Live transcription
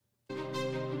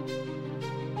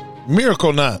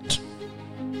Miracle Night.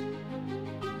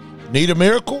 Need a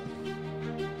miracle?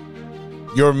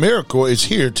 Your miracle is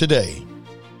here today,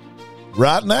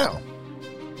 right now.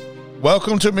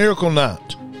 Welcome to Miracle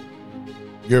Night.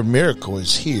 Your miracle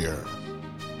is here.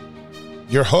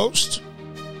 Your host,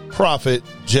 Prophet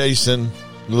Jason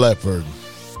Leopard.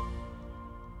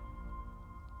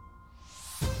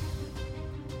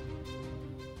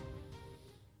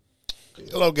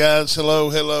 Hello, guys.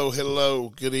 Hello.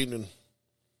 Good evening.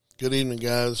 Good evening,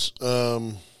 guys.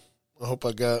 I hope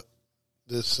I got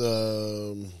this.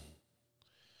 I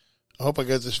hope I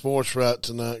got this voice right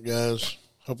tonight, guys.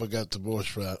 Hope I got the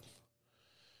voice right.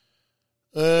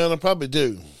 And I probably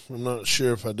do. I'm not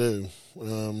sure if I do.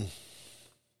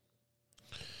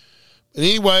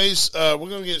 Anyways, we're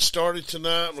going to get started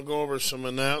tonight. I'm going to go over some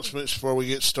announcements before we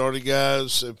get started,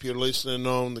 guys. If you're listening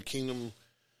on the Kingdom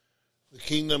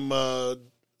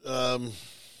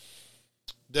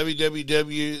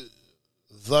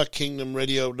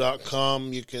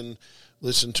www.thekingdomradio.com. You can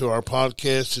listen to our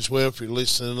podcast as well if you're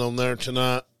listening on there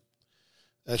tonight.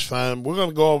 That's fine. We're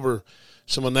going to go over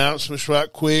some announcements right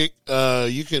quick.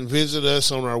 You can visit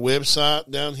us on our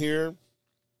website down here,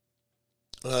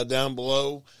 down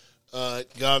below,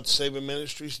 at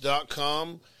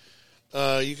GodSavingMinistries.com.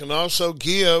 You can also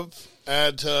give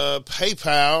at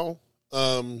PayPal,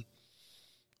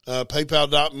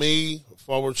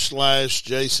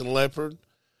 PayPal.me/Jason Leopard.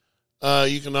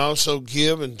 You can also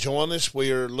give and join us.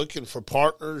 We are looking for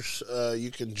partners.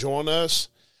 You can join us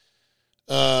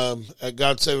at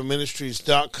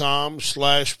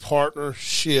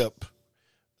GodSavingMinistries.com/partnership.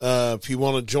 If you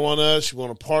want to join us, you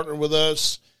want to partner with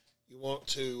us, you want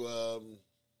to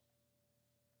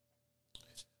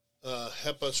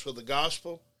help us with the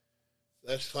gospel,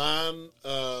 that's fine.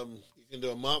 You can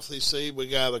do a monthly seed. We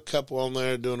got a couple on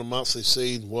there doing a monthly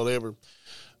seed, whatever.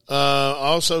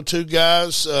 Also, too,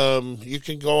 guys, you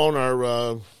can go on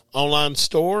our online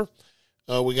store.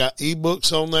 We got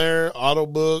ebooks on there, auto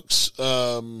books.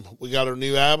 We got our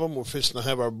new album. We're fixing to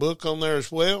have our book on there as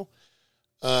well.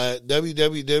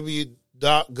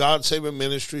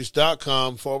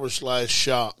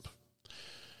 www.GodSavingMinistries.com/shop.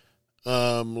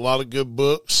 A lot of good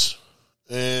books.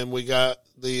 And we got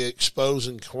the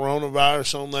Exposing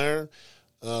Coronavirus on there,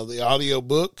 the audio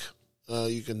book.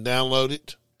 You can download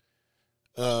it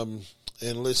and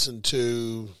listen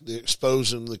to the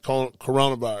Exposing the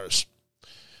Coronavirus.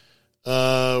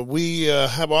 We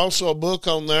have also a book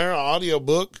on there, an audio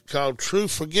book called True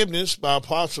Forgiveness by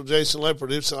Apostle Jason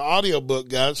Leopard. It's an audio book,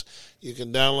 guys. You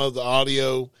can download the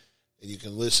audio and you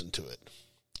can listen to it.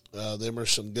 Them are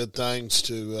some good things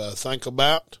to think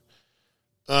about.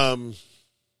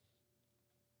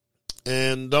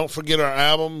 And don't forget our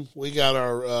album. We got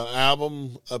our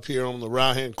album up here on the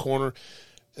right-hand corner.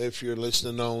 If you're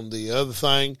listening on the other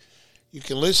thing, you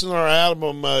can listen to our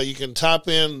album. You can type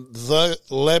in The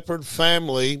Leopard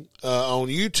Family on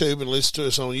YouTube and listen to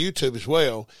us on YouTube as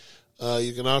well.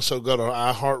 You can also go to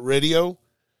iHeartRadio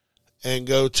and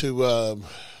go to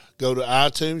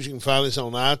iTunes. You can find us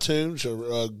on iTunes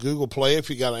or Google Play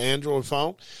if you got an Android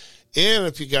phone. And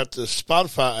if you got the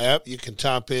Spotify app, you can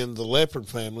type in The Leopard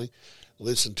Family.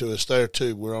 Listen to us there,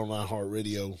 too. We're on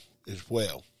iHeartRadio as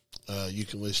well. You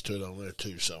can listen to it on there,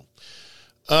 too. So,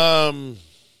 all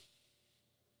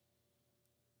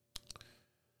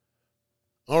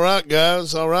right,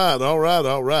 guys. All right.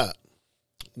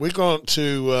 We're going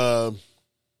to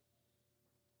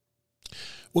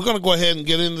go ahead and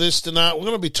get into this tonight. We're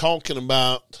going to be talking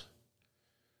about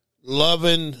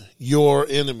loving your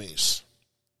enemies.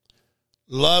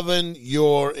 Loving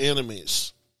your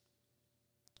enemies.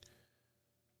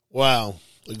 Wow,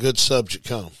 a good subject,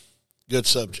 huh? Good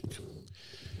subject.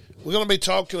 We're going to be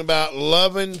talking about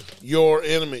loving your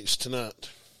enemies tonight.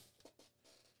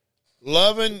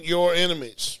 Loving your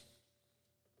enemies.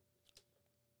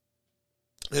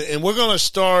 And we're going to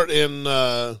start in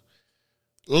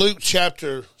Luke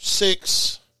chapter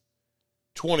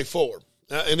 6:24.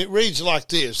 And it reads like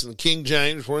this in the King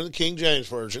James. We're in the King James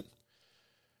Version.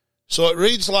 So it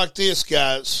reads like this,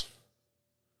 guys.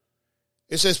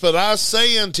 It says, "But I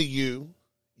say unto you,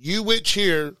 you which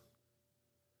hear,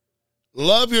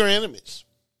 love your enemies.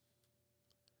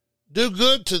 Do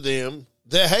good to them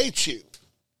that hate you."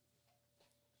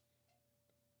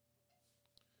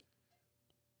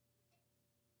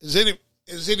 Is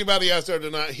anybody out there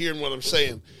tonight hearing what I'm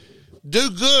saying? Do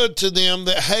good to them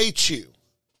that hate you.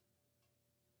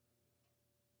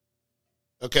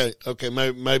 Okay,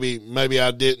 maybe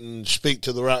I didn't speak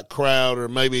to the right crowd, or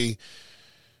maybe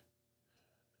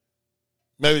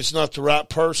it's not the right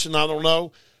person, I don't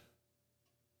know.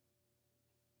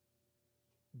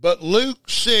 But Luke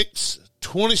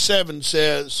 6:27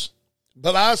 says,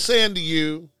 but I say unto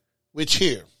you which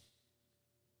hear.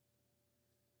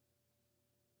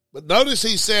 But notice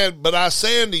he said, but I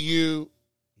say unto you,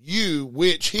 you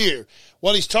which hear.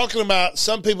 What he's talking about,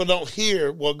 some people don't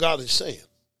hear what God is saying.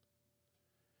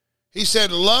 He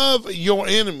said, love your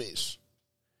enemies.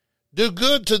 Do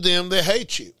good to them that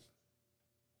hate you.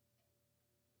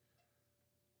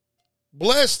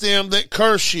 Bless them that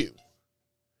curse you.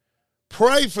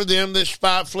 Pray for them that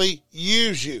spitefully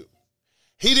use you.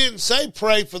 He didn't say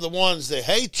pray for the ones that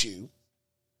hate you.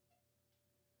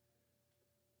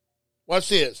 Watch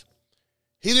this.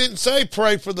 He didn't say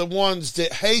pray for the ones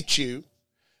that hate you.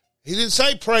 He didn't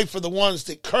say pray for the ones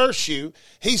that curse you.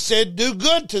 He said do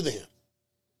good to them.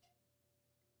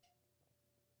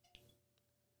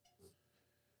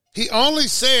 He only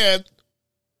said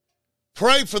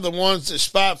pray for the ones that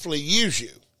spitefully use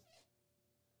you.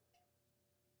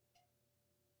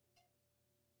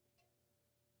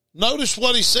 Notice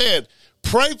what he said.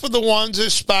 Pray for the ones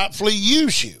that spitefully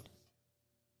use you.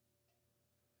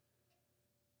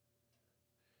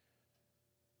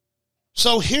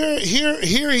 So here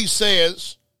he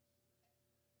says,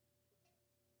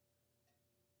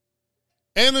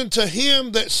 and unto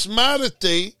him that smiteth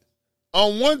thee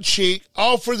on one cheek,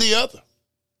 offer the other.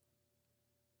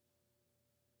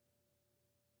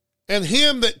 And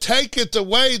him that taketh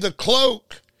away the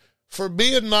cloak,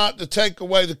 forbid not to take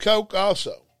away the coat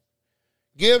also.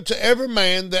 Give to every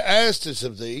man that asketh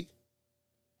of thee.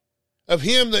 Of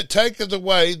him that taketh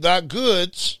away thy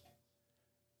goods,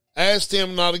 ask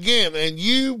him not again. And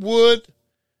you would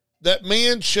that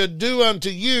men should do unto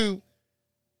you,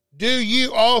 do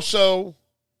you also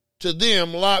to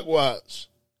them likewise.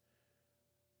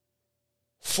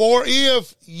 For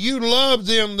if you love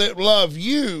them that love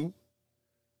you,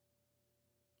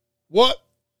 what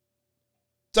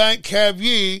thank have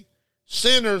ye?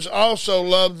 Sinners also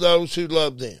love those who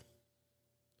love them.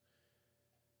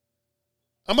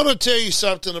 I'm going to tell you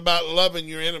something about loving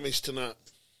your enemies tonight.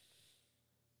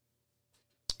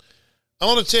 I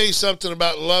want to tell you something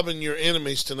about loving your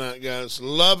enemies tonight, guys.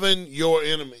 Loving your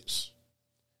enemies.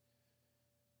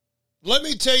 Let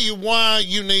me tell you why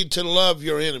you need to love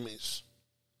your enemies.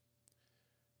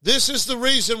 This is the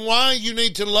reason why you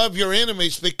need to love your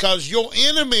enemies, because your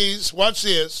enemies, watch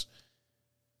this,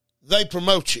 they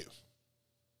promote you.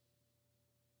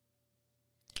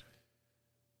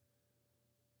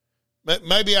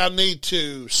 Maybe I need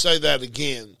to say that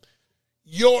again.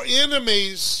 Your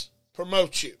enemies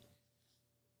promote you.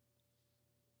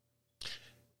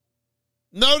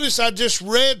 Notice I just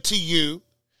read to you,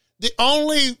 the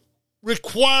only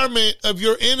requirement of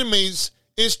your enemies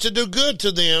is to do good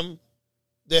to them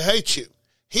that hate you.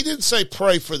 He didn't say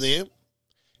pray for them.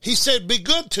 He said be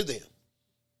good to them.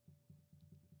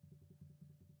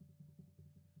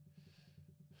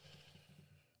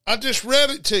 I just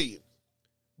read it to you.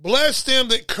 Bless them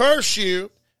that curse you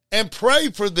and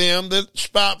pray for them that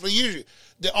spitefully use you.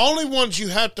 The only ones you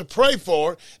have to pray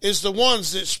for is the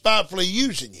ones that spitefully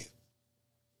using you.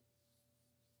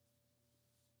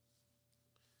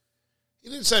 He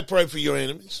didn't say pray for your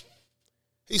enemies.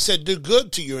 He said do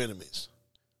good to your enemies.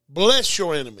 Bless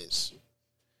your enemies.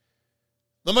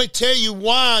 Let me tell you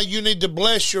why you need to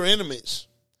bless your enemies.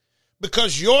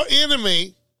 Because your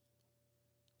enemy,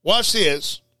 watch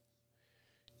this,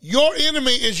 your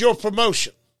enemy is your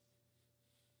promotion.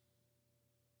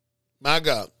 My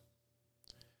God.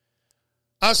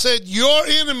 I said your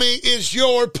enemy is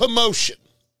your promotion.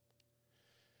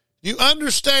 You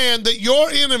understand that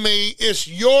your enemy is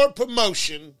your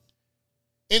promotion,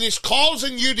 and it's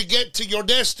causing you to get to your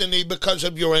destiny because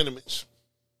of your enemies.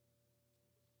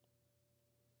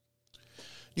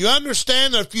 You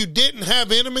understand that if you didn't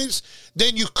have enemies,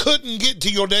 then you couldn't get to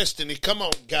your destiny. Come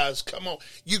on, guys, come on.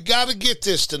 You got to get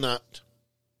this tonight.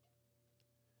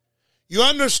 You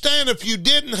understand if you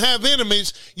didn't have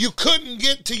enemies, you couldn't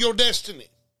get to your destiny.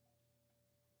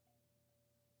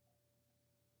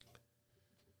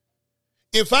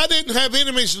 If I didn't have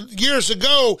enemies years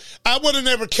ago, I would have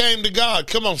never came to God.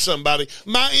 Come on, somebody.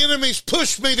 My enemies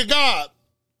pushed me to God.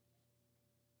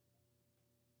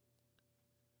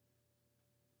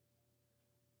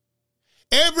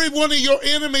 Every one of your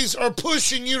enemies are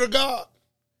pushing you to God.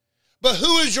 But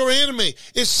who is your enemy?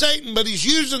 It's Satan, but he's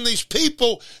using these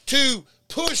people to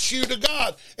push you to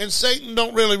God. And Satan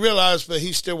don't really realize that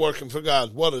he's still working for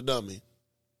God. What a dummy.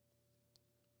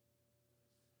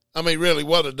 I mean, really,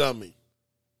 what a dummy.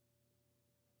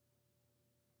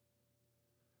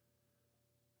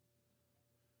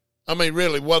 I mean,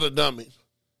 really, what a dummy.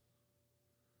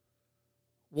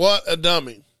 What a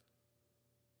dummy.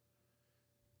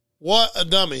 What a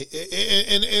dummy.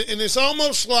 And it's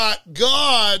almost like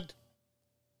God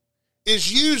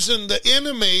is using the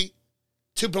enemy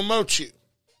to promote you.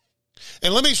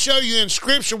 And let me show you in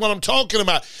Scripture what I'm talking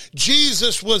about.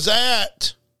 Jesus was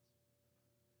at,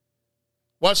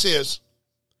 watch this.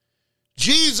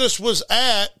 Jesus was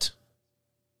at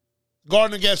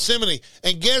Garden of Gethsemane.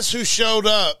 And guess who showed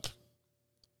up?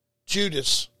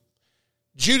 Judas.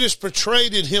 Judas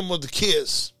betrayed him with a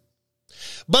kiss.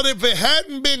 But if it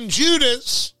hadn't been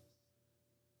Judas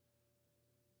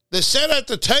that sat at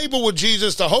the table with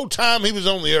Jesus the whole time he was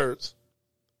on the earth,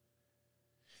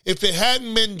 if it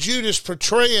hadn't been Judas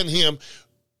betraying him,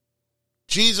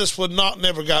 Jesus would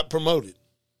never got promoted.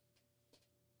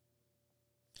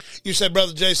 You say,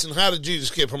 Brother Jason, how did Jesus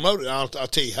get promoted? I'll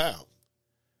tell you how.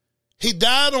 He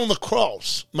died on the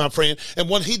cross, my friend. And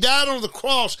when he died on the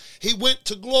cross, he went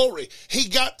to glory. He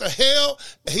got the hell,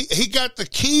 he got the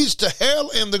keys to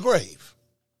hell and the grave.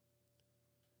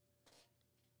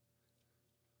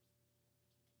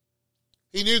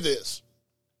 He knew this.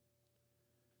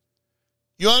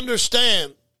 You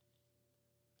understand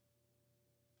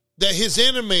that his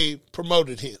enemy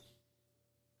promoted him.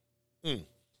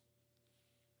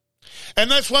 And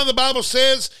that's why the Bible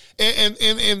says in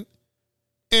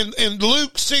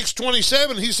Luke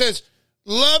 6:27, he says,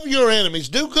 love your enemies,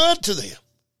 do good to them.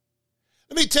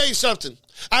 Let me tell you something.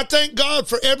 I thank God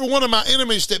for every one of my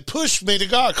enemies that pushed me to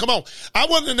God. Come on. I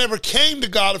wouldn't have never came to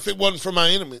God if it wasn't for my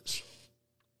enemies.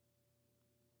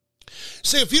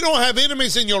 See, if you don't have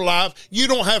enemies in your life, you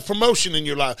don't have promotion in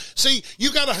your life. See,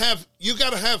 you gotta have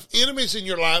enemies in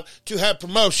your life to have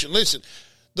promotion. Listen,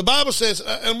 the Bible says,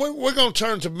 and we're going to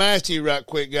turn to Matthew right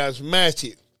quick, guys.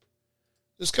 Matthew.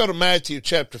 Let's go to Matthew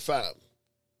chapter 5.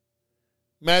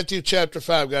 Matthew chapter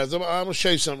 5, guys. I'm going to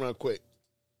show you something real quick.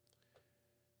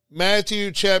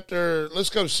 Matthew chapter, let's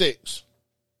go to 6.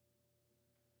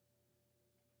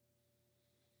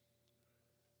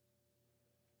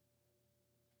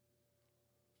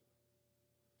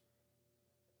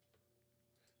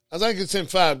 I think it's in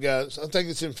 5, guys. I think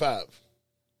it's in 5.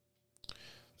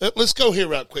 Let's go here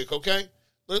right quick, okay?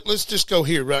 Let's just go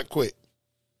here right quick.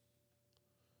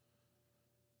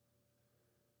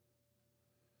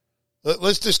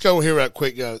 Let's just go here right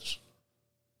quick, guys.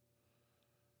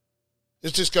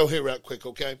 Let's just go here right quick,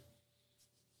 okay?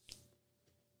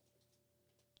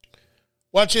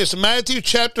 Watch this. Matthew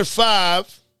chapter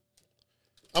 5.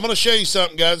 I'm going to show you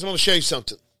something, guys. I'm going to show you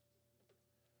something.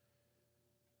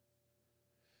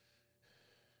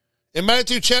 In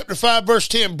Matthew chapter 5, verse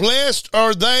 10, blessed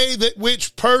are they that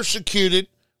which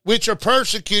are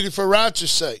persecuted for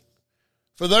righteousness' sake,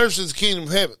 for theirs is the kingdom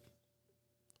of heaven.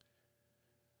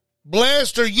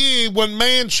 Blessed are ye when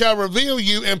man shall revile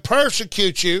you and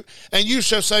persecute you, and you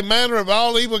shall say manner of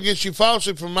all evil against you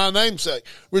falsely for my name's sake.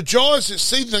 Rejoice,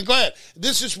 exceedingly glad.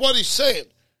 This is what he's saying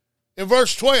in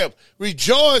verse 12.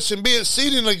 Rejoice and be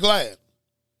exceedingly glad,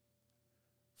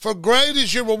 for great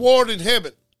is your reward in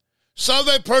heaven. So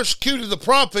they persecuted the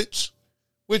prophets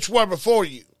which were before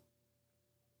you.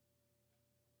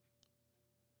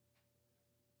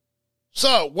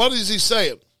 So, what is he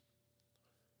saying?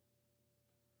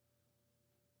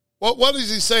 What is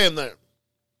he saying there?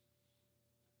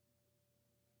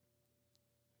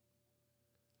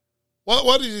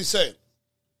 What is he saying?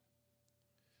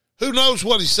 Who knows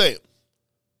what he's saying?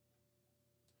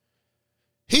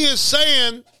 He is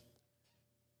saying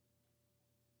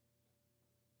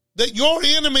that your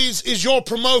enemies is your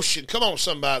promotion. Come on,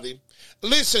 somebody.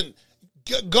 Listen,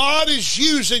 God is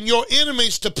using your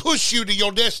enemies to push you to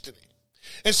your destiny.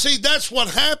 And see, that's what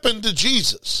happened to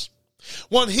Jesus.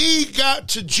 When he got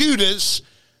to Judas,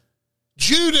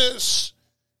 Judas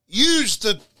used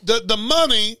the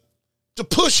money to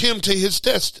push him to his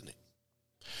destiny.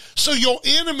 So your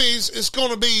enemies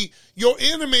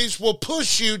will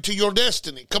push you to your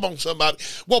destiny. Come on, somebody.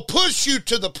 Will push you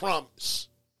to the promise.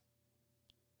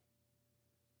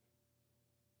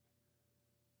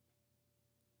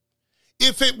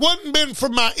 If it wouldn't been for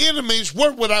my enemies,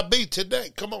 where would I be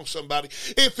today? Come on, somebody.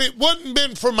 If it wouldn't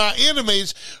been for my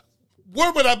enemies,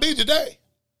 where would I be today?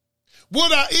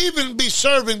 Would I even be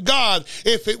serving God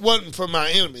if it wasn't for my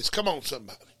enemies? Come on,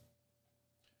 somebody.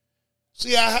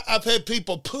 See, I've had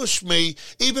people push me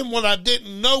even when I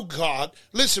didn't know God.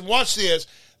 Listen, watch this.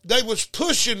 They was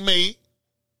pushing me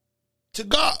to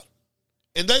God,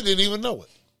 and they didn't even know it.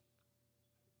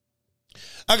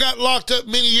 I got locked up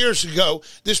many years ago.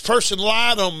 This person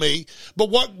lied on me, but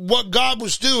what God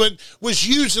was doing was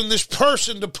using this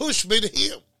person to push me to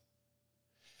him.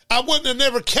 I wouldn't have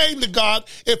never came to God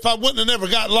if I wouldn't have never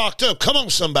got locked up. Come on,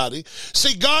 somebody.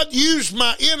 See, God used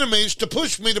my enemies to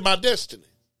push me to my destiny.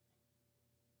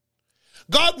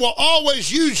 God will always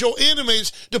use your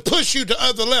enemies to push you to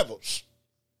other levels.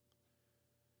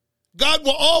 God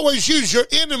will always use your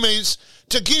enemies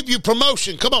to give you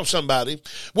promotion. Come on, somebody.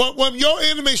 When your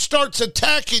enemy starts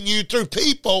attacking you through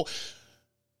people,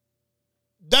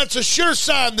 that's a sure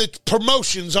sign that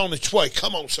promotion's on its way.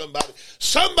 Come on, somebody.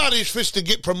 Somebody's fixed to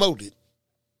get promoted.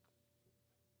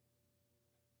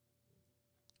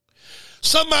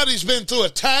 Somebody's been through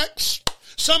attacks.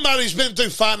 Somebody's been through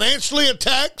financially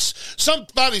attacks.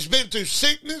 Somebody's been through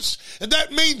sickness. And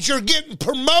that means you're getting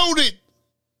promoted.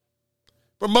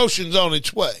 Promotion's on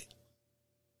its way.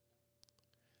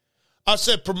 I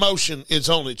said promotion is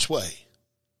on its way.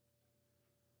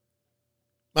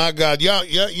 My God, y'all,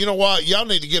 you know what? Y'all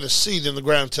need to get a seed in the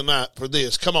ground tonight for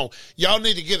this. Come on. Y'all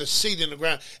need to get a seed in the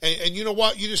ground. And you know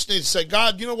what? You just need to say,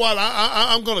 God, you know what?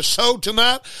 I'm going to sow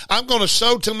tonight. I'm going to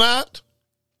sow tonight.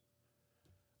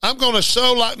 I'm going to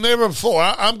sow like never before.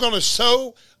 I'm going to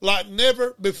sow like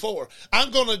never before.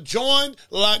 I'm going to join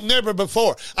like never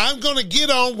before. I'm going to get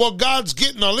on what God's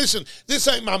getting on. Listen, this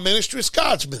ain't my ministry. It's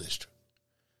God's ministry.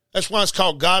 That's why it's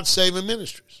called God Saving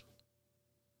Ministries.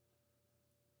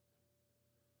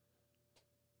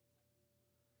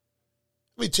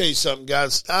 Let me tell you something,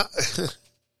 guys.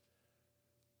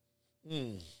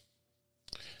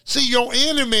 See, your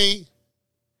enemy,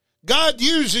 God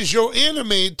uses your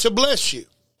enemy to bless you.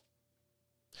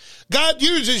 God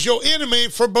uses your enemy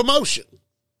for promotion.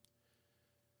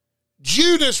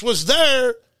 Judas was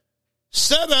there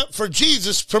set up for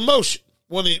Jesus' promotion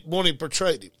when he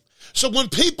portrayed him. So when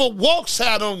people walks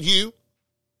out on you,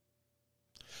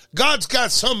 God's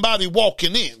got somebody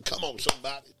walking in. Come on,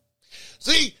 somebody.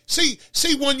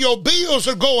 See, when your bills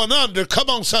are going under, come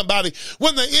on, somebody,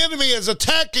 when the enemy is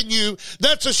attacking you,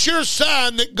 that's a sure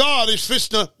sign that God is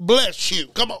fixing to bless you.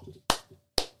 Come on.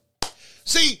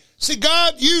 See,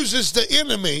 God uses the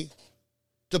enemy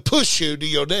to push you to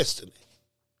your destiny.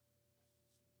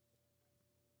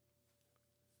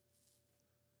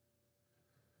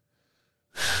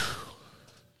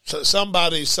 So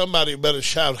somebody better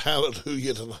shout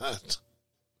hallelujah tonight.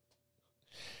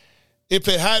 If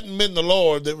it hadn't been the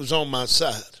Lord that was on my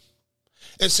side.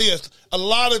 And see, a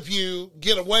lot of you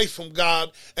get away from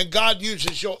God, and God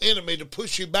uses your enemy to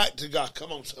push you back to God.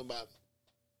 Come on, somebody.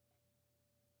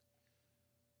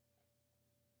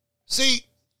 See,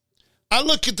 I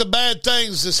look at the bad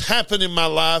things that's happened in my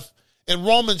life, and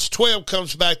Romans 12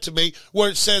 comes back to me where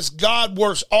it says God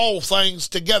works all things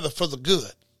together for the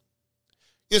good.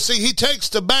 You see, he takes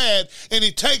the bad and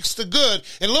he takes the good.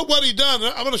 And look what he done.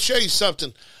 I'm going to show you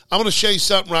something. I'm going to show you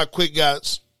something right quick,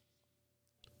 guys.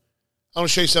 I'm going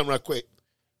to show you something right quick.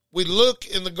 We look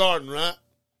in the garden, right?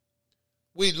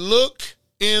 We look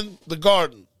in the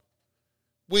garden.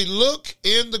 We look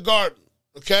in the garden,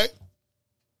 okay?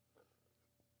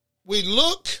 We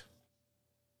look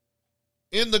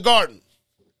in the garden.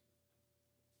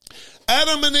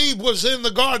 Adam and Eve was in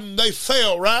the garden. They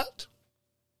fell, right?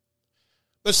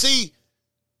 But see,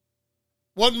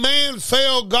 when man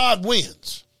fell, God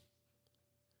wins.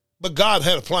 But God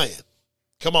had a plan.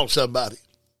 Come on, somebody.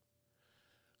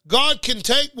 God can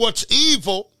take what's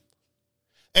evil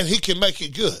and he can make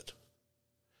it good.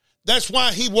 That's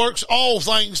why he works all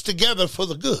things together for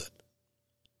the good.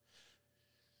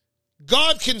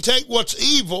 God can take what's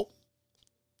evil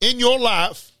in your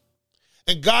life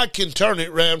and God can turn it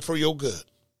around for your good.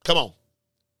 Come on.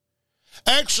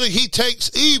 Actually, he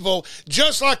takes evil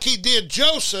just like he did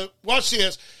Joseph. Watch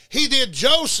this. He did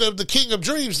Joseph, the king of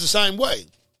dreams, the same way.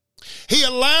 He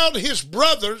allowed his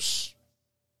brothers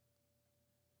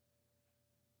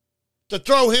to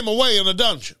throw him away in a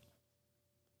dungeon.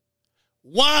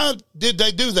 Why did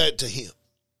they do that to him?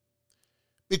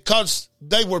 Because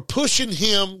they were pushing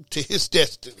him to his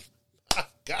destiny.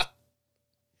 God.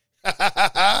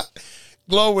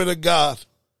 Glory to God.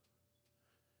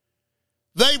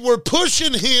 They were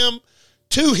pushing him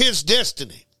to his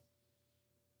destiny.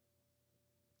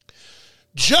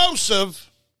 Joseph,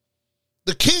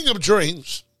 the king of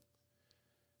dreams,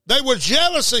 they were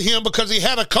jealous of him because he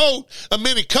had a coat of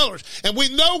many colors. And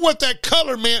we know what that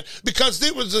color meant because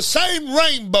it was the same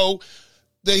rainbow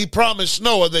that he promised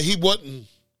Noah that he wouldn't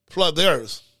flood the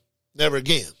earth. Never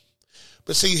again.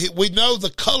 But see, we know the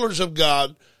colors of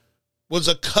God was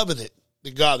a covenant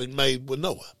that God had made with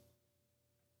Noah.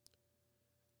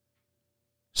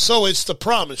 So it's the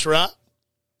promise, right?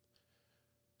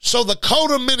 So the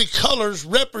coat of many colors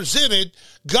represented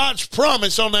God's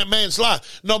promise on that man's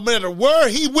life. No matter where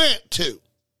he went to.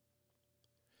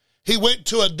 He went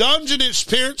to a dungeon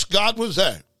experience, God was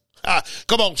there.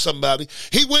 Come on, somebody.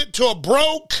 He went to a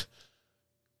broke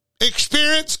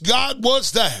experience, God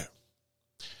was there.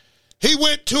 He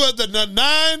went to the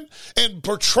denying and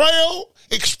betrayal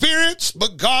experience,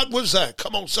 but God was there.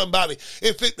 Come on, somebody.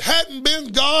 If it hadn't been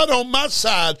God on my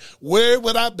side, where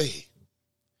would I be?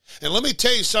 And let me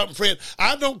tell you something, friend.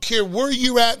 I don't care where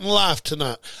you at in life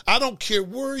tonight. I don't care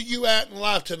where you at in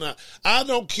life tonight. I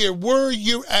don't care where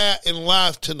you at in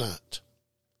life tonight.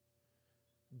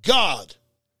 God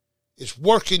is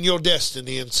working your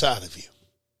destiny inside of you.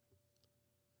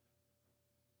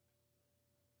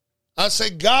 I say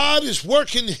God is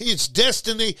working his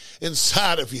destiny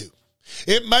inside of you.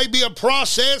 It may be a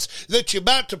process that you're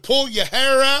about to pull your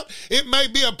hair out. It may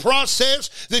be a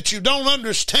process that you don't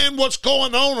understand what's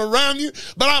going on around you.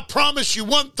 But I promise you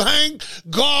one thing,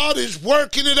 God is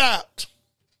working it out.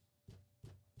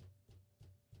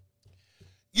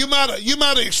 You might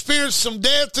have experienced some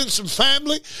death in some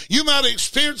family. You might have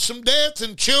experienced some death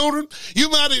in children. You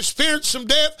might have experienced some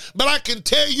death. But I can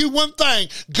tell you one thing,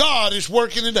 God is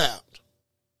working it out.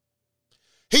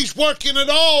 He's working it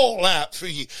all out for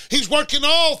you. He's working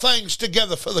all things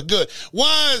together for the good.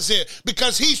 Why is it?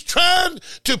 Because he's trying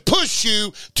to push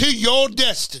you to your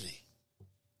destiny.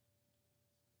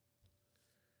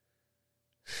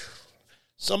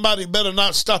 Somebody better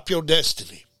not stop your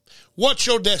destiny. What's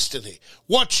your destiny?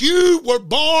 What you were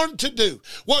born to do.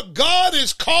 What God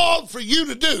has called for you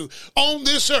to do on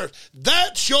this earth.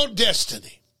 That's your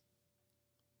destiny.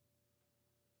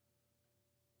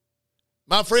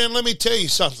 My friend, let me tell you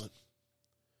something.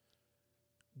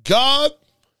 God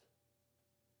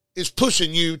is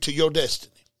pushing you to your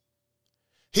destiny.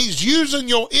 He's using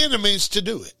your enemies to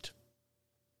do it.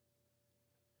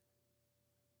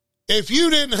 If you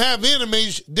didn't have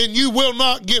enemies, then you will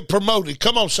not get promoted.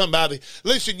 Come on, somebody.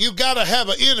 Listen, you got to have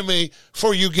an enemy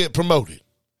before you get promoted.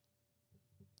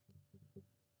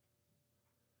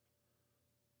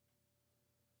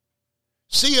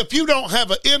 See, if you don't have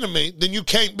an enemy, then you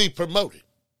can't be promoted.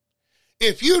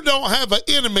 If you don't have an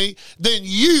enemy, then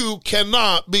you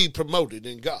cannot be promoted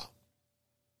in God.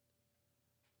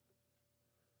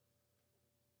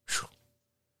 Whew.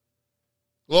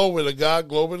 Glory to God,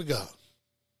 glory to God.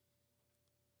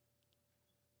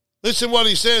 Listen what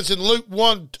he says in Luke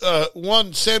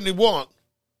 1:71.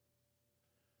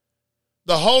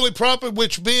 The holy prophet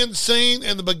which being seen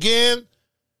in the beginning,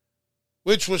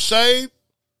 which was saved,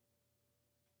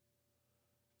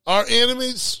 our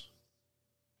enemies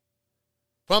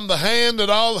from the hand that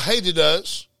all hated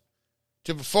us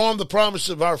to perform the promise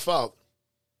of our Father.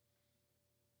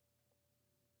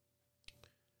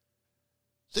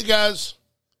 See, guys,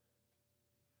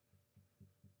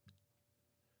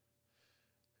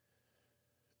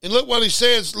 and look what he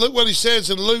says in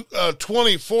Luke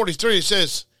 20:43. He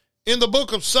says, in the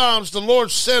book of Psalms, the Lord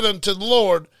said unto the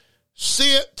Lord,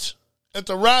 sit at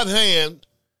the right hand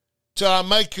till I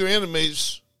make your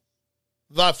enemies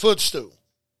thy footstool.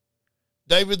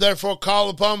 David therefore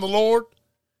called upon the Lord.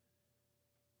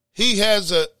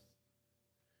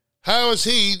 How is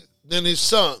he than his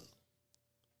son?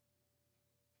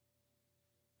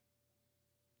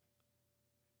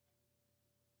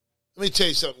 Let me tell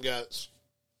you something, guys.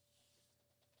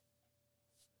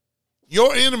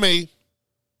 Your enemies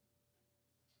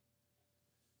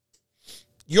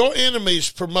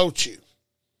promote you.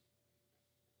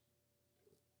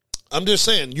 I'm just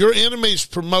saying, your enemies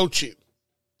promote you.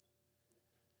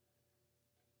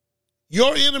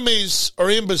 Your enemies are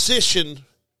in position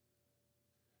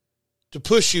to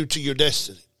push you to your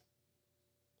destiny.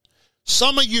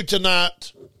 Some of you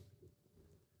tonight,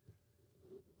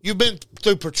 you've been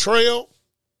through betrayal.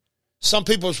 Some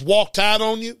people's walked out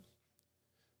on you.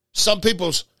 Some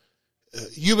people's,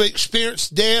 you've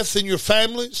experienced death in your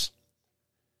families.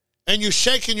 And you're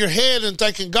shaking your head and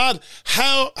thinking, God,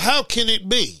 how can it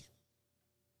be?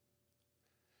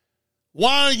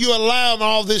 Why are you allowing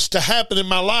all this to happen in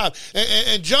my life?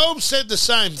 And Job said the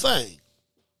same thing.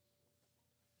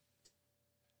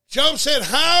 Job said,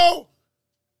 how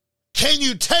can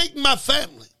you take my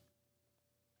family?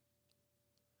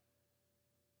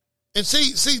 And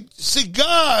see,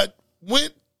 God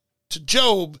went to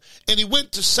Job and he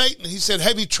went to Satan. He said,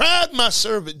 have you tried my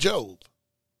servant Job?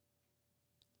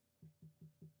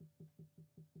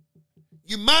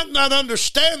 You might not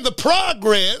understand the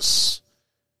progress,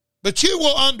 but you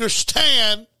will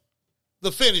understand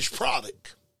the finished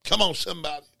product. Come on,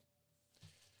 somebody.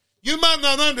 You might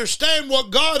not understand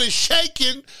what God is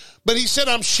shaking, but he said,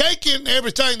 I'm shaking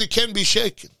everything that can be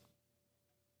shaken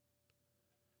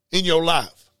in your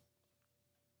life.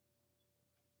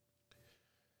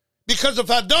 Because if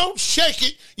I don't shake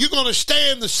it, you're going to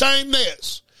stay in the same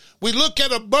nest. We look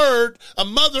at a bird, a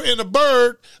mother and a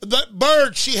bird. That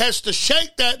bird, she has to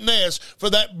shake that nest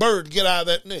for that bird to get out of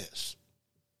that nest.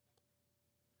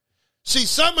 See,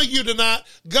 some of you tonight,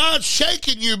 God's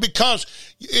shaking you because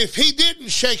if he didn't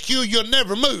shake you, you'll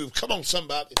never move. Come on,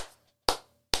 somebody.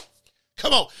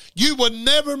 Come on. You would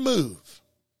never move.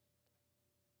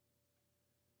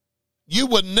 You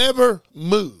would never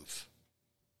move.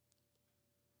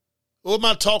 Who am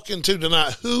I talking to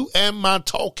tonight? Who am I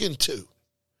talking to?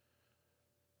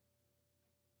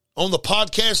 On the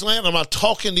podcast land, am I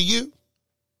talking to you?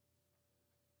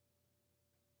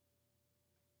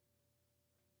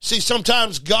 See,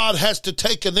 sometimes God has to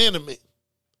take an enemy,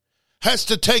 has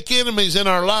to take enemies in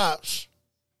our lives.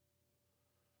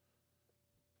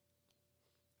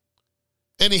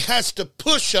 And he has to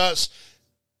push us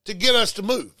to get us to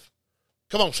move.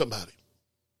 Come on, somebody.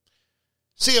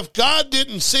 See, if God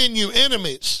didn't send you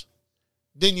enemies,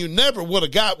 then you never would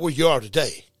have got where you are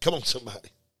today. Come on, somebody.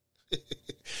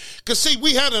 Because, see,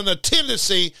 we have a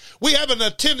tendency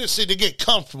to get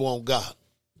comfortable on God.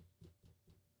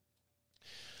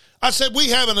 I said we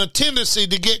have a tendency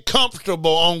to get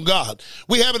comfortable on God.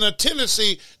 We have a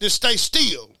tendency to stay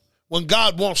still when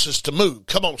God wants us to move.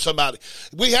 Come on, somebody.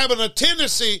 We have a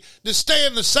tendency to stay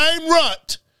in the same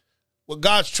rut what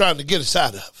God's trying to get us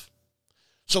out of.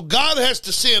 So God has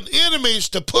to send enemies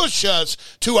to push us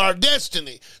to our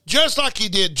destiny, just like he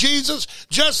did Jesus,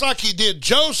 just like he did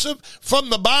Joseph from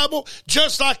the Bible,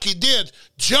 just like he did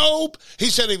Job. He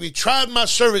said, if he tried my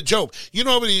servant Job, you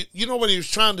know what he was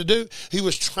trying to do? He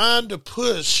was trying to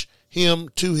push him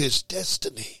to his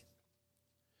destiny.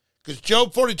 Because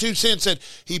Job 42:10 said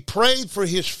he prayed for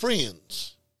his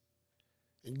friends,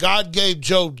 and God gave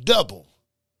Job double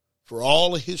for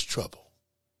all of his trouble.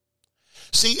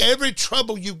 See, every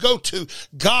trouble you go to,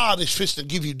 God is fixing to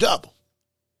give you double.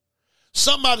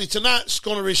 Somebody tonight's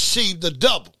going to receive the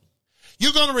double.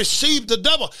 You're going to receive the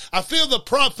double. I feel the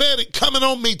prophetic coming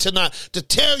on me tonight to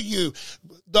tell you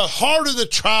the harder the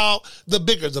trial, the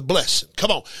bigger the blessing.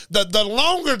 Come on. The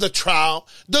longer the trial,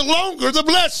 the longer the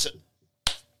blessing.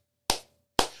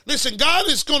 Listen, God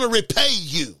is going to repay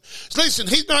you. Listen,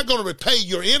 he's not going to repay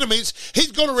your enemies.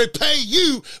 He's going to repay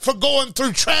you for going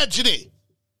through tragedy.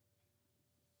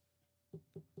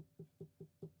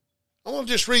 I want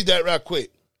to just read that right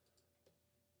quick.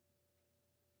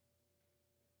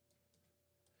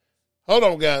 Hold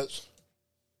on, guys.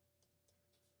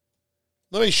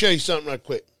 Let me show you something right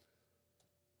quick.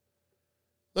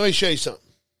 Let me show you something.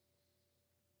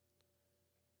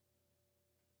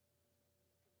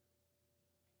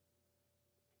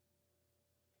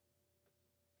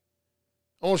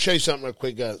 I want to show you something right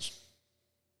quick, guys.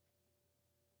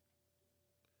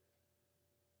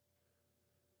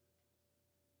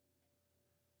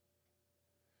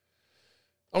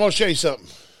 I'm going to show you something.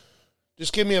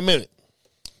 Just give me a minute.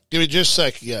 Give me just a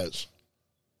second, guys.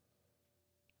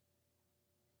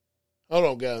 Hold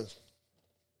on, guys.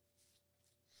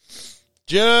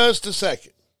 Just a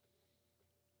second.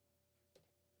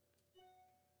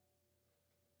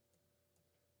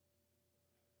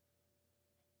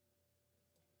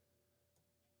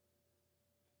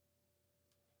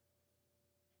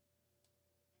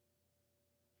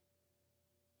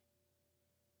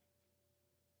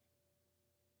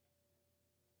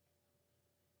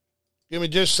 Give me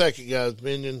just a second, guys,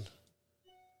 Minion.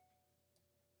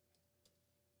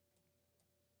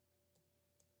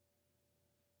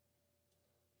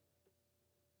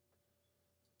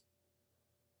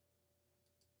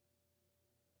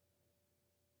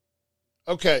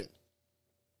 Okay.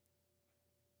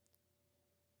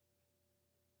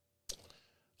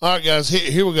 All right, guys,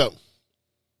 here we go.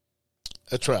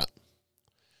 That's right.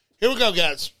 Here we go,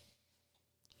 guys.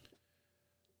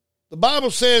 The Bible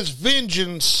says,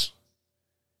 vengeance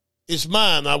is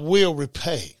mine, I will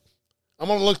repay. I'm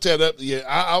going to look that up. Yeah,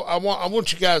 I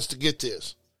want you guys to get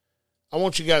this. I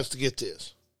want you guys to get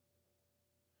this.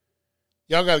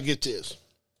 Y'all got to get this.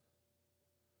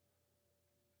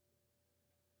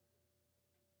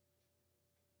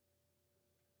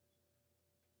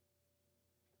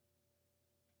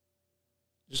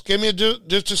 Just give me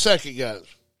just a second, guys.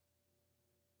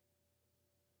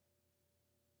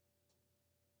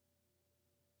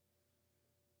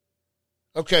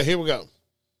 Okay, here we go.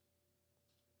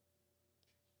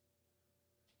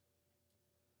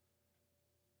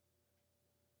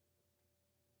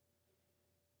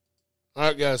 All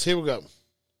right, guys, here we go.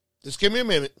 Just give me a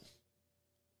minute.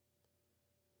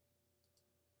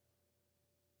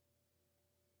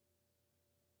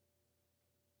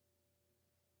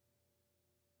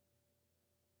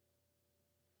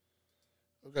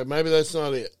 Okay, maybe that's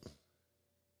not it.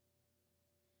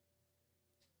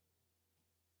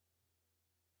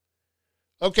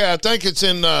 Okay, I think it's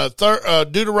in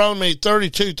Deuteronomy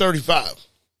 32:35.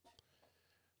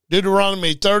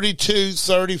 Deuteronomy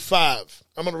 32:35.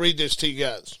 I'm going to read this to you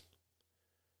guys.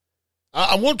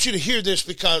 I want you to hear this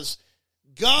because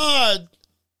God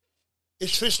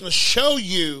is fixing to show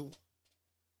you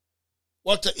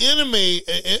what the enemy,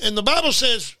 and the Bible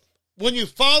says, when you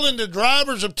fall into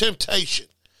drivers of temptation,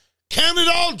 count it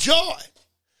all joy.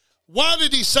 Why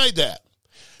did he say that?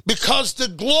 Because the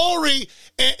glory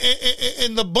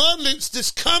and the abundance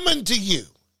that's coming to you.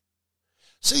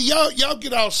 See, y'all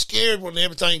get all scared when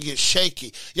everything gets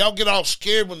shaky. Y'all get all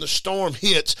scared when the storm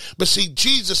hits. But see,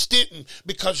 Jesus didn't,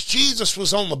 because Jesus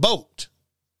was on the boat.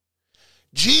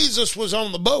 Jesus was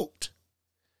on the boat.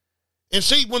 And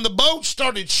see, when the boat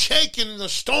started shaking and the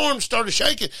storm started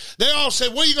shaking, they all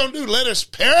said, what are you going to do, let us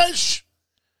perish?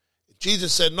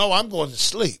 Jesus said, no, I'm going to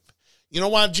sleep. You know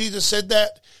why Jesus said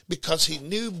that? Because he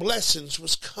knew blessings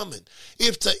was coming.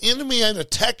 If the enemy ain't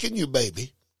attacking you,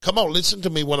 baby, come on, listen to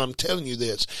me when I'm telling you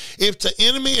this. If the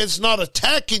enemy is not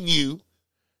attacking you,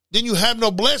 then you have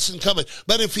no blessing coming.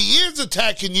 But if he is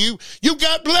attacking you, you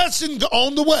got blessing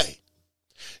on the way.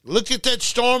 Look at that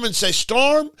storm and say,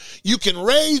 storm, you can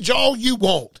rage all you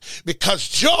want, because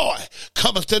joy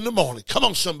cometh in the morning. Come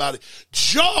on, somebody.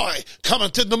 Joy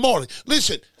cometh in the morning.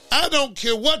 Listen, I don't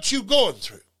care what you're going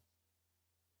through.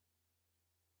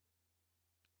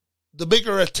 The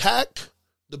bigger attack,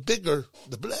 the bigger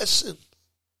the blessing.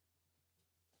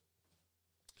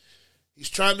 He's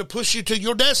trying to push you to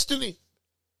your destiny.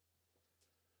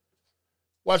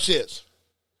 Watch this.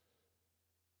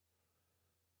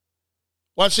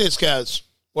 Watch this, guys.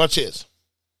 Watch this.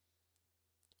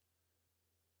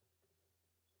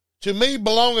 To me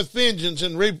belongeth vengeance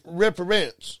and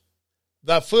recompense.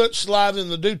 Thy foot slide in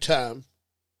the due time,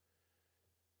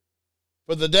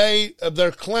 for the day of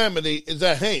their calamity is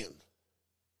at hand.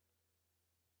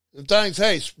 And things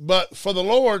haste, but for the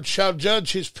Lord shall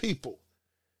judge his people,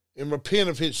 and repent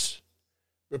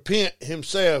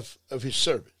himself of his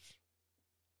servants.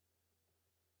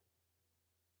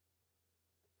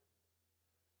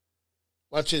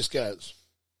 Watch this, guys.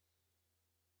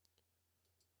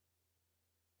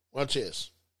 Watch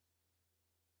this.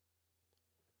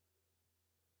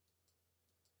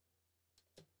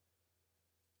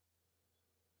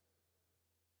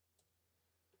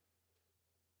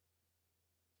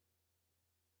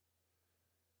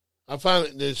 I'll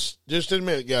find this just in a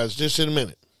minute, guys. Just in a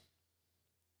minute.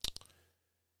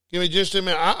 Give me just a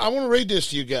minute. I want to read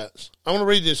this to you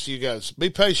guys. Be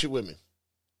patient with me.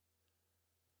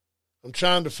 I'm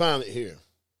trying to find it here.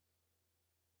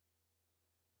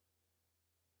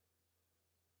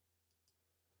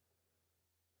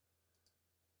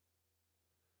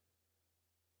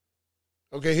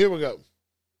 Okay, here we go.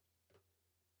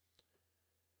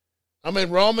 I'm in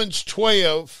Romans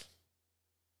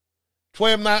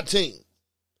 12:19.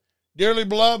 Dearly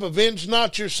beloved, avenge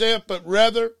not yourself, but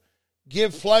rather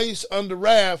give place unto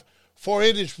wrath, for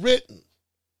it is written,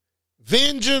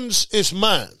 vengeance is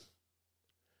mine.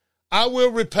 I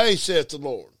will repay, saith the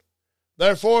Lord.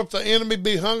 Therefore, if the enemy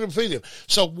be hungry, feed him.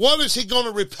 So what is he going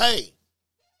to repay?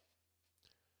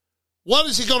 What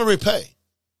is he going to repay?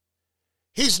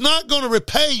 He's not going to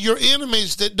repay your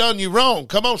enemies that done you wrong.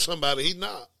 Come on, somebody. He's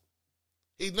not.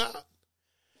 He's not.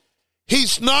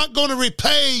 He's not going to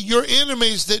repay your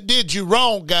enemies that did you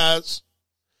wrong, guys.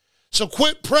 So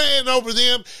quit praying over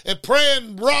them and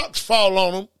praying rocks fall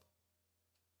on them.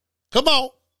 Come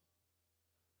on.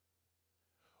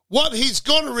 What he's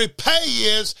going to repay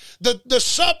is the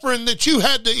suffering that you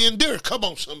had to endure. Come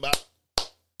on, somebody.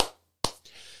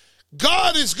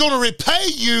 God is going to repay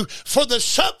you for the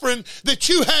suffering that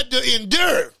you had to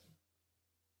endure.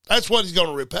 That's what he's going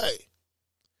to repay.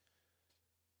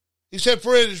 He said,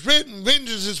 for it is written,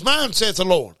 vengeance is mine, saith the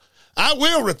Lord. I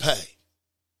will repay.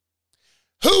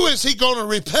 Who is he going to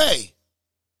repay?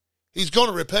 He's going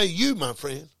to repay you, my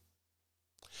friend.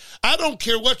 I don't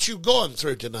care what you're going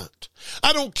through tonight.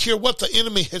 I don't care what the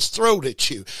enemy has thrown at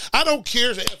you. I don't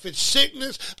care if it's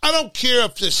sickness. I don't care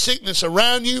if there's sickness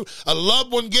around you, a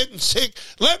loved one getting sick.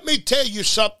 Let me tell you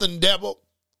something, devil.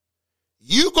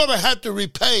 You're going to have to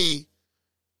repay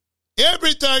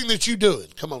everything that you're doing.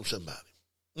 Come on, somebody.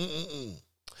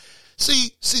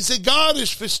 See, God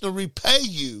is fixing to repay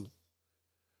you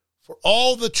for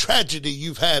all the tragedy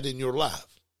you've had in your life.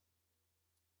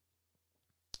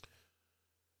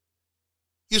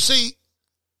 You see,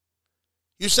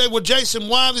 you say, well, Jason,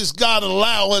 why does God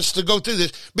allow us to go through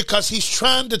this? Because he's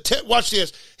trying to, watch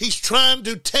this, he's trying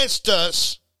to test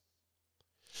us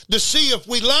to see if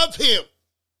we love him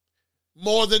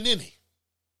more than any.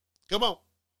 Come on.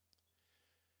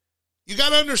 You got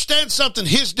to understand something.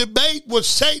 His debate with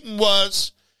Satan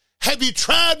was, have you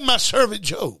tried my servant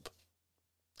Job?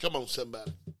 Come on,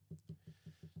 somebody.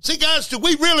 See, guys, do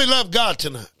we really love God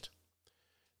tonight?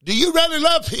 Do you really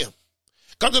love him?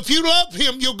 Because if you love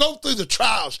him, you'll go through the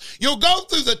trials. You'll go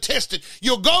through the testing.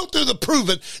 You'll go through the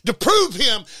proving to prove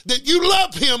him that you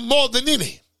love him more than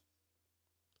any.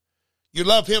 You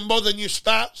love him more than your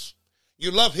spouse.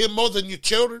 You love him more than your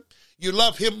children. You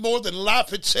love him more than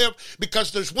life itself,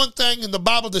 because there's one thing in the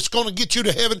Bible that's going to get you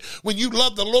to heaven: when you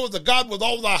love the Lord, the God, with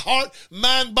all thy heart,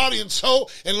 mind, body, and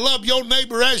soul, and love your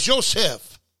neighbor as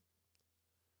yourself.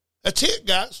 That's it,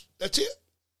 guys. That's it.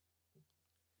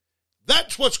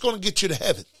 That's what's going to get you to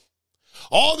heaven.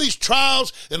 All these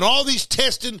trials and all these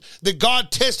testing that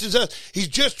God tests us, he's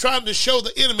just trying to show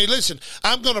the enemy, listen,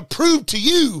 I'm going to prove to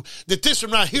you that this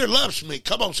one right here loves me.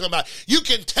 Come on, somebody. You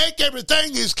can take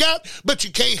everything he's got, but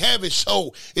you can't have his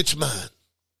soul. It's mine.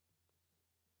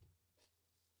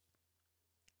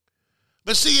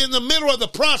 But see, in the middle of the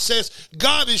process,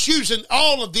 God is using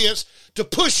all of this to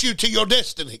push you to your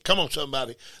destiny. Come on,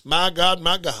 somebody. My God,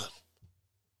 my God.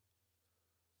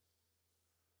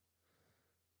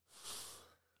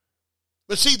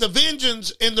 But see, the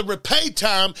vengeance and the repay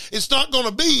time, it's not going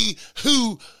to be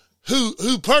who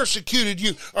persecuted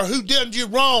you or who did you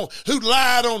wrong, who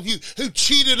lied on you, who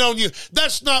cheated on you.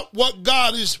 That's not what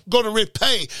God is going to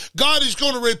repay. God is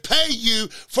going to repay you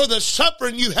for the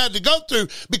suffering you had to go through,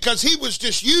 because he was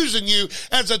just using you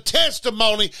as a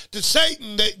testimony to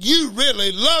Satan that you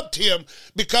really loved him,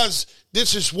 because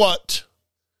this is what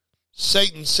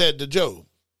Satan said to Job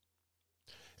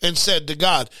and said to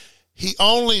God. He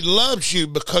only loves you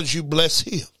because you bless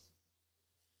him.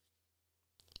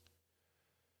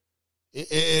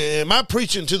 Am I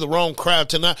preaching to the wrong crowd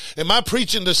tonight? Am I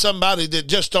preaching to somebody that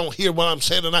just don't hear what I'm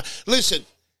saying tonight? Listen,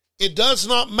 it does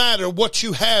not matter what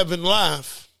you have in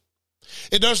life.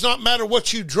 It does not matter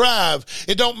what you drive.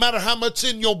 It don't matter how much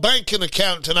in your banking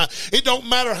account tonight. It don't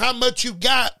matter how much you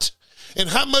got and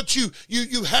how much you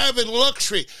have in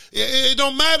luxury. It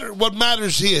don't matter. What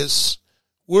matters is,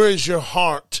 where is your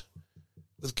heart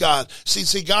with God?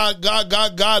 See,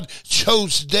 God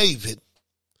chose David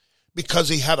because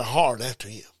he had a heart after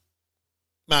him.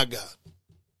 My God.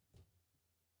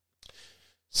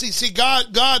 See,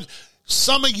 God,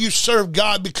 some of you serve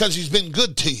God because he's been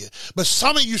good to you. But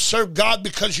some of you serve God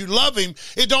because you love him.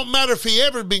 It don't matter if he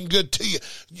ever been good to you.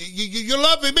 You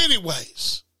love him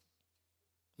anyways.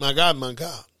 My God, my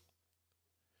God.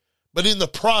 But in the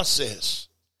process,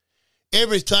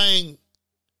 everything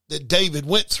that David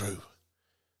went through,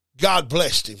 God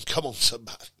blessed him. Come on,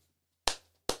 somebody.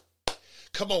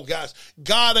 Come on, guys.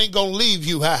 God ain't going to leave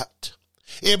you out.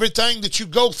 Everything that you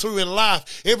go through in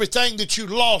life, everything that you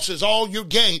lost is all your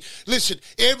gain. Listen,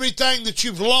 everything that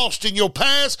you've lost in your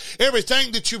past,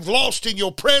 everything that you've lost in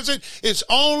your present, it's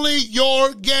only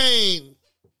your gain.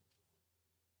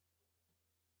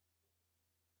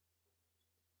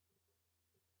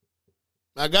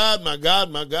 My God, my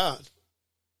God, my God.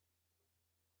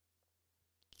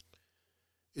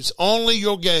 It's only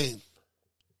your gain.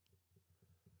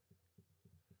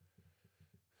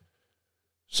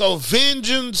 So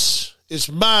vengeance is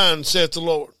mine, saith the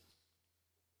Lord.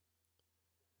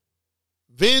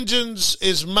 Vengeance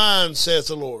is mine, saith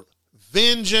the Lord.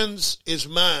 Vengeance is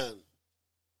mine.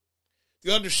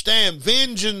 You understand?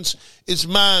 Vengeance is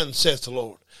mine, saith the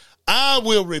Lord. I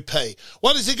will repay.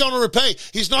 What is he going to repay?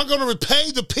 He's not going to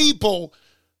repay the people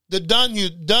that done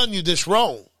you this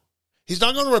wrong. He's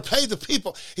not going to repay the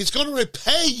people. He's going to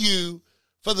repay you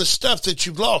for the stuff that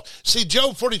you've lost. See,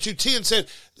 Job 42:10 said,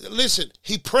 listen,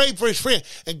 he prayed for his friend,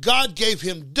 and God gave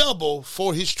him double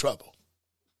for his trouble.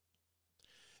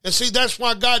 And see, that's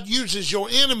why God uses your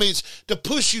enemies to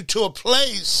push you to a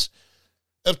place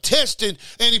of testing,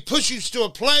 and he pushes you to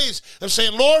a place of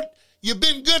saying, Lord, you've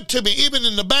been good to me, even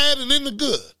in the bad and in the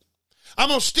good. I'm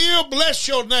going to still bless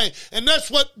your name. And that's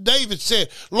what David said.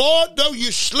 Lord, though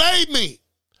you slay me,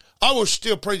 I will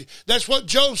still praise you. That's what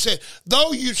Job said.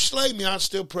 Though you slay me, I'll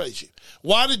still praise you.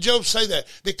 Why did Job say that?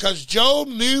 Because Job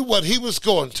knew what he was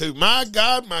going to. My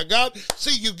God, my God.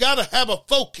 See, you got to have a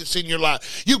focus in your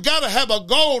life. You got to have a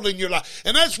goal in your life.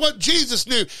 And that's what Jesus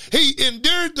knew. He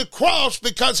endured the cross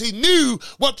because he knew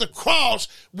what the cross,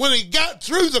 when he got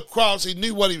through the cross, he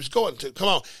knew what he was going to. Come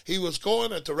on. He was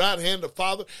going at the right hand of the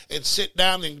Father and sit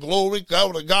down in glory.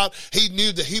 Glory to God. He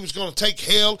knew that he was going to take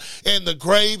hell and the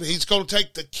grave. He's going to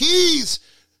take the keys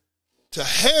to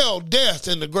hell, death,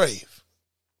 and the grave.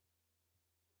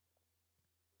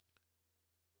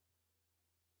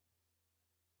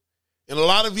 And a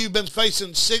lot of you have been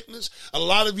facing sickness. A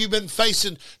lot of you have been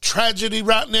facing tragedy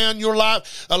right now in your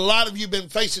life. A lot of you have been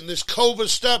facing this COVID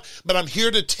stuff. But I'm here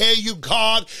to tell you,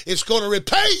 God is going to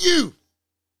repay you.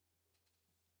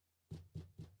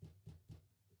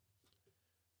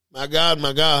 My God,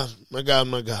 my God, my God,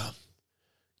 my God.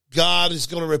 God is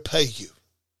going to repay you.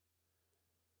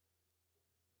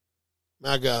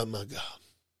 My God, my God.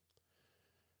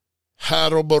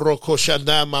 God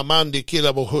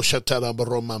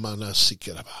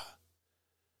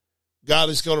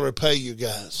is going to repay you,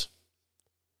 guys.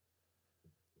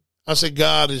 I said,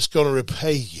 God is going to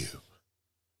repay you.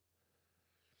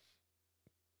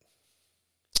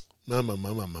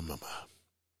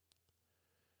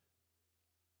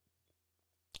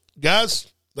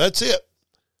 Guys, that's it.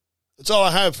 That's all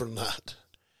I have for tonight.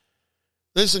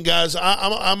 Listen, guys,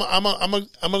 I'm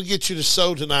going to get you to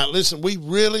sow tonight. Listen, we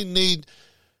really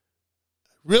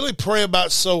pray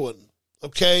about sowing.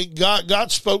 Okay,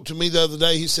 God spoke to me the other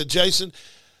day. He said, Jason,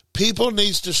 people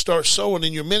needs to start sowing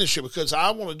in your ministry because I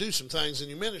want to do some things in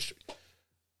your ministry.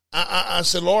 I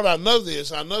said, Lord, I know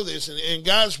this. And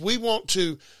guys, we want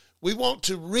to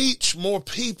reach more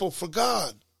people for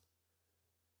God.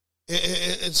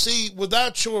 And see,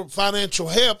 without your financial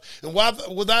help and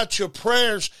without your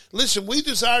prayers, listen, we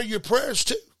desire your prayers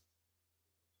too.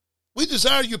 We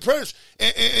desire your prayers.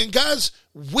 And guys,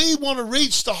 we want to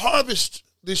reach the harvest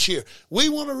this year. We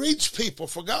want to reach people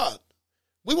for God.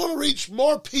 We want to reach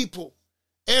more people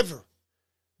ever.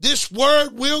 This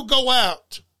word will go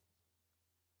out.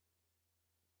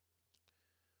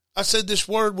 I said this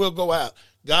word will go out.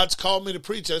 God's called me to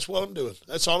preach. That's what I'm doing.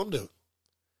 That's all I'm doing.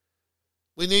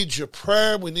 We need your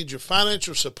prayer. We need your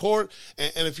financial support.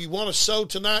 And if you want to sow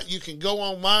tonight, you can go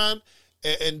online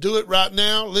and do it right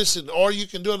now. Listen, or you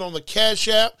can do it on the Cash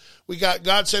App. We got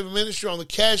God Saving Ministry on the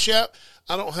Cash App.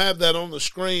 I don't have that on the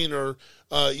screen, or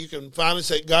you can find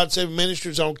us at God Saving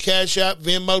Ministries on Cash App,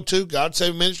 Venmo too, God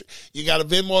Saving Ministry. You got a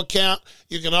Venmo account.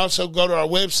 You can also go to our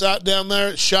website down there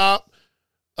at shop.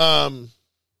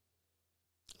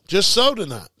 Just sow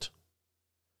tonight.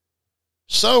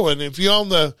 Sow, and if you're on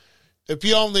the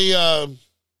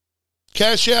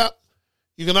Cash App,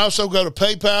 you can also go to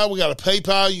PayPal. We got a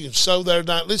PayPal. You can sow there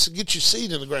tonight. Listen, get your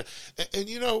seed in the ground. And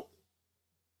you know,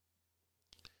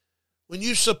 when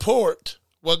you support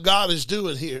what God is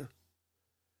doing here,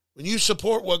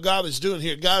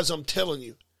 guys, I'm telling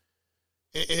you,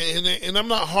 and I'm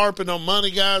not harping on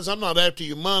money, guys. I'm not after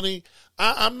your money.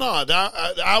 I'm not.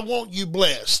 I want you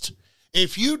blessed.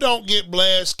 If you don't get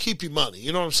blessed, keep your money.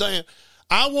 You know what I'm saying?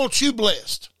 I want you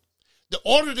blessed. The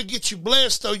order to get you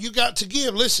blessed, though, you got to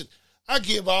give. Listen, I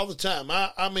give all the time.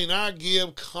 I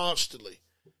give constantly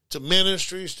to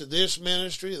ministries, to this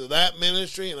ministry, to that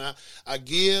ministry, and I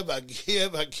give. And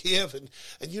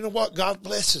you know what? God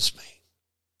blesses me.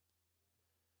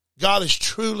 God has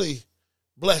truly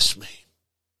blessed me.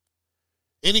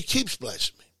 And he keeps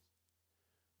blessing me.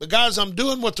 But guys, I'm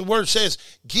doing what the word says.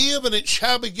 Give and it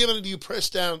shall be given unto you,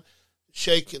 pressed down,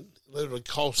 shaken, literally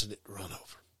causing it to run over.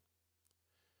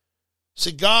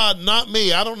 See, God, not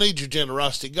me. I don't need your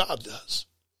generosity. God does.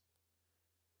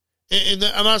 And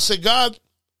I say, God,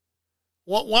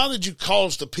 why did you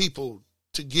cause the people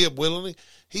to give willingly?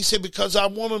 He said, because I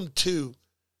want them to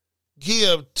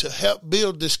give to help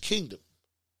build this kingdom.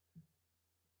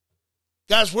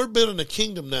 Guys, we're building a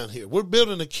kingdom down here. We're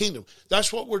building a kingdom.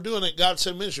 That's what we're doing at God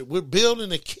Saving Ministry. We're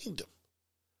building a kingdom.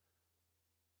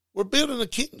 We're building a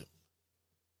kingdom.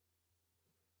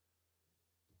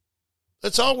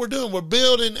 That's all we're doing. We're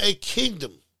building a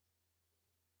kingdom.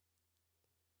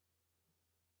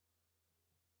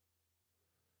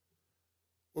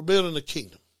 We're building a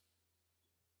kingdom.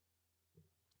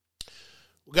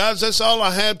 Well, guys, that's all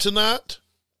I have tonight.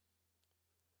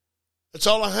 That's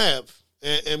all I have.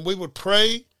 And we would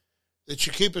pray that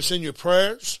you keep us in your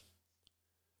prayers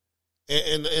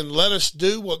and let us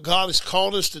do what God has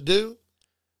called us to do.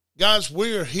 Guys,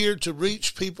 we are here to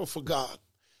reach people for God.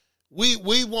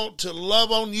 We want to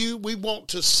love on you. We want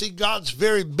to see God's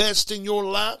very best in your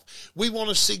life. We want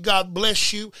to see God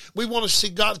bless you. We want to see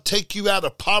God take you out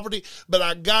of poverty. But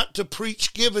I got to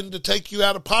preach giving to take you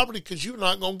out of poverty, because you're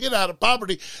not going to get out of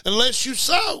poverty unless you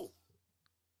sow.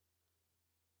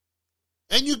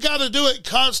 And you got to do it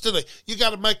constantly. You got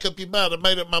to make up your mind. I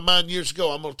made up my mind years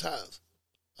ago. I'm going to tithe.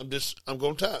 I'm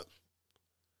going to tithe.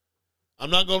 I'm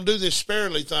not going to do this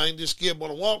sparingly thing, just give when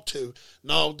I want to.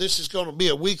 No, this is going to be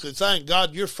a weekly thing.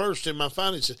 God, you're first in my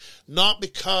finances. Not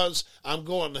because I'm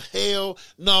going to hell.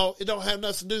 No, it don't have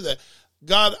nothing to do with that.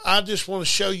 God, I just want to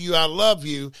show you I love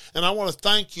you, and I want to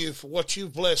thank you for what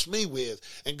you've blessed me with.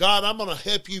 And God, I'm going to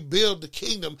help you build the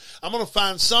kingdom. I'm going to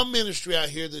find some ministry out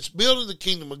here that's building the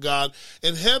kingdom of God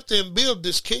and help them build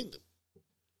this kingdom.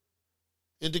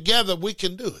 And together we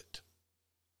can do it.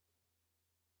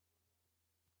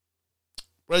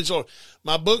 Praise the Lord.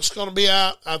 My book's going to be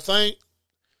out, I think.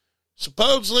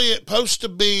 Supposedly it's supposed to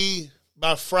be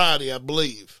by Friday, I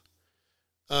believe.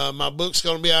 My book's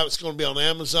going to be out. It's going to be on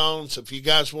Amazon. So if you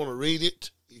guys want to read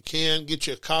it, you can get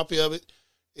you a copy of it.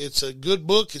 It's a good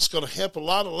book. It's going to help a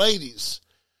lot of ladies.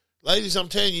 Ladies, I'm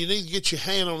telling you, you need to get your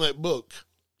hand on that book.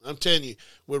 I'm telling you,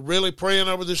 we're really praying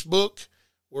over this book.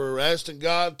 We're asking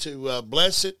God to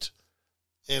bless it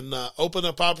and open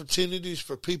up opportunities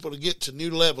for people to get to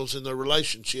new levels in their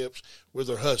relationships with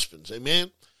their husbands.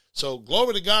 Amen? So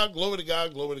glory to God, glory to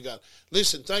God, glory to God.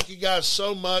 Listen, thank you guys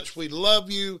so much. We love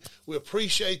you. We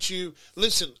appreciate you.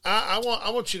 Listen, I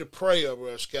want you to pray over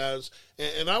us, guys,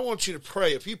 and I want you to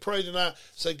pray. If you pray tonight,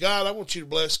 say, God, I want you to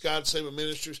bless God Save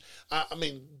Ministries. I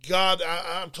mean, God,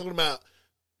 I'm talking about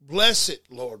bless it,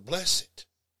 Lord, bless it.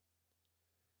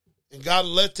 And God,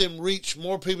 let them reach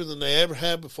more people than they ever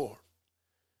have before.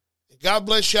 God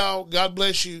bless y'all. God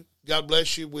bless you. God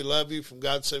bless you. We love you from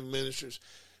God Save Ministries.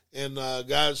 And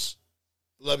guys,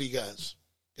 love you guys.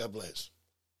 God bless.